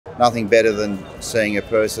nothing better than seeing a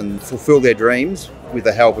person fulfil their dreams with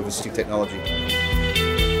the help of assistive technology.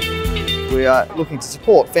 We are looking to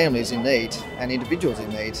support families in need and individuals in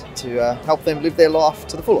need to help them live their life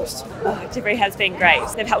to the fullest. Active Rehab has been great.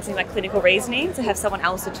 They've helped me with my clinical reasoning to have someone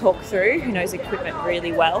else to talk through who knows equipment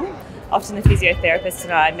really well. Often the physiotherapist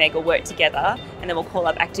and I, Meg, will work together and then we'll call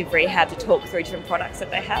up Active Rehab to talk through different products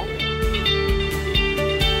that they have.